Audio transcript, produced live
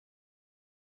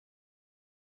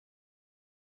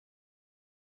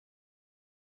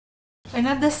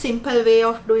Another simple way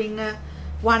of doing a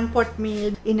one pot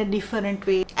meal in a different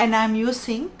way, and I'm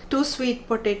using 2 sweet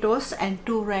potatoes and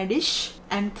 2 radish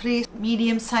and 3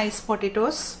 medium sized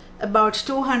potatoes, about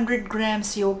 200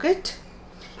 grams yogurt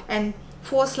and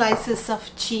 4 slices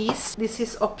of cheese. This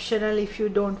is optional if you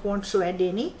don't want to add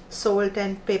any. Salt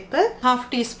and pepper, half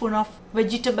teaspoon of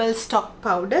vegetable stock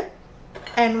powder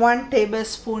and 1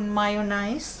 tablespoon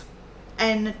mayonnaise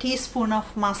and a teaspoon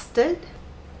of mustard,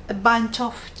 a bunch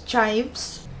of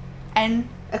chives and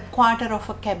a quarter of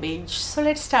a cabbage. So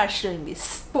let's start doing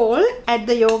this. Fold, add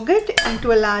the yogurt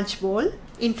into a large bowl.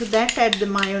 Into that add the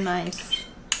mayonnaise,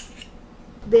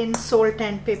 then salt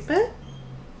and pepper,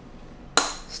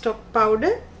 stock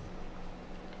powder,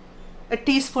 a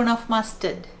teaspoon of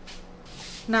mustard.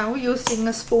 Now using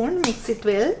a spoon mix it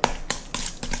well.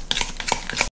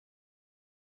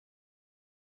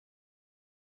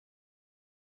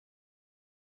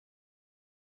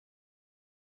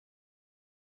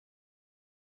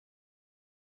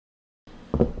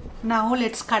 Now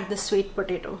let's cut the sweet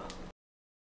potato.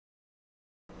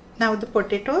 Now the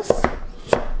potatoes.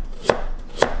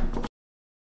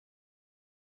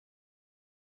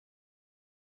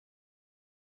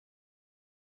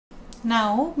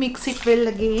 Now mix it well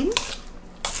again.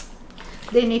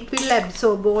 Then it will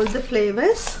absorb all the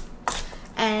flavors,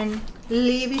 and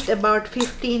leave it about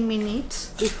 15 minutes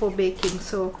before baking.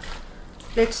 So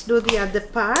let's do the other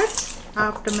part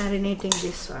after marinating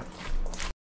this one.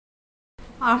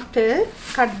 After,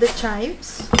 cut the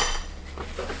chives,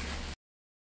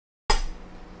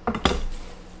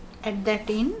 add that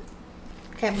in,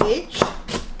 cabbage,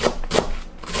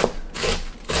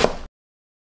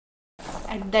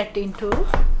 add that into.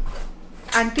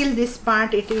 Until this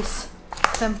part it is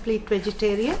complete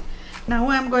vegetarian. Now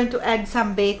I am going to add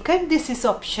some bacon. This is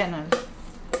optional.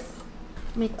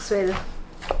 Mix well.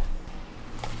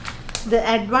 The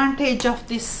advantage of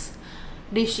this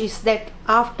dish is that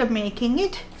after making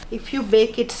it, if you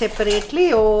bake it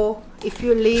separately or if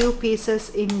you leave pieces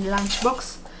in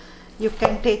lunchbox, you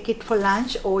can take it for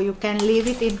lunch, or you can leave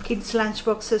it in kids lunch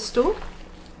boxes too.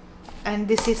 And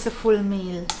this is a full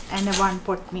meal and a one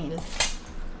pot meal.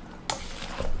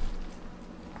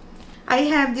 I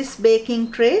have this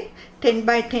baking tray 10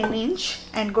 by 10 inch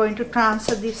and going to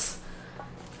transfer this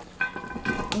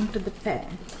into the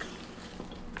pan.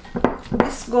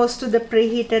 This goes to the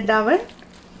preheated oven,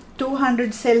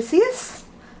 200 Celsius,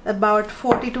 about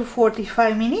 40 to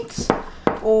 45 minutes,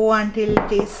 or until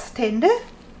it is tender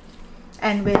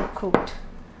and well cooked.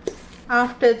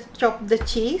 After, chop the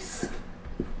cheese,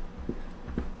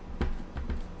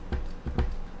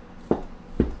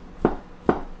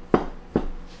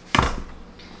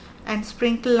 and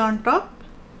sprinkle on top,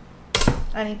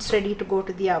 and it's ready to go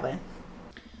to the oven.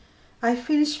 I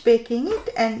finished baking it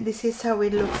and this is how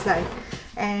it looks like.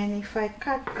 And if I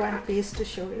cut one piece to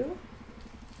show you,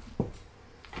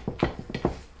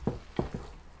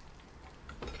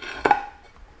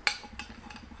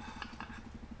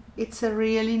 it's a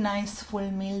really nice full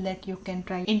meal that you can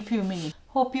try in few minutes.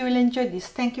 Hope you will enjoy this.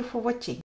 Thank you for watching.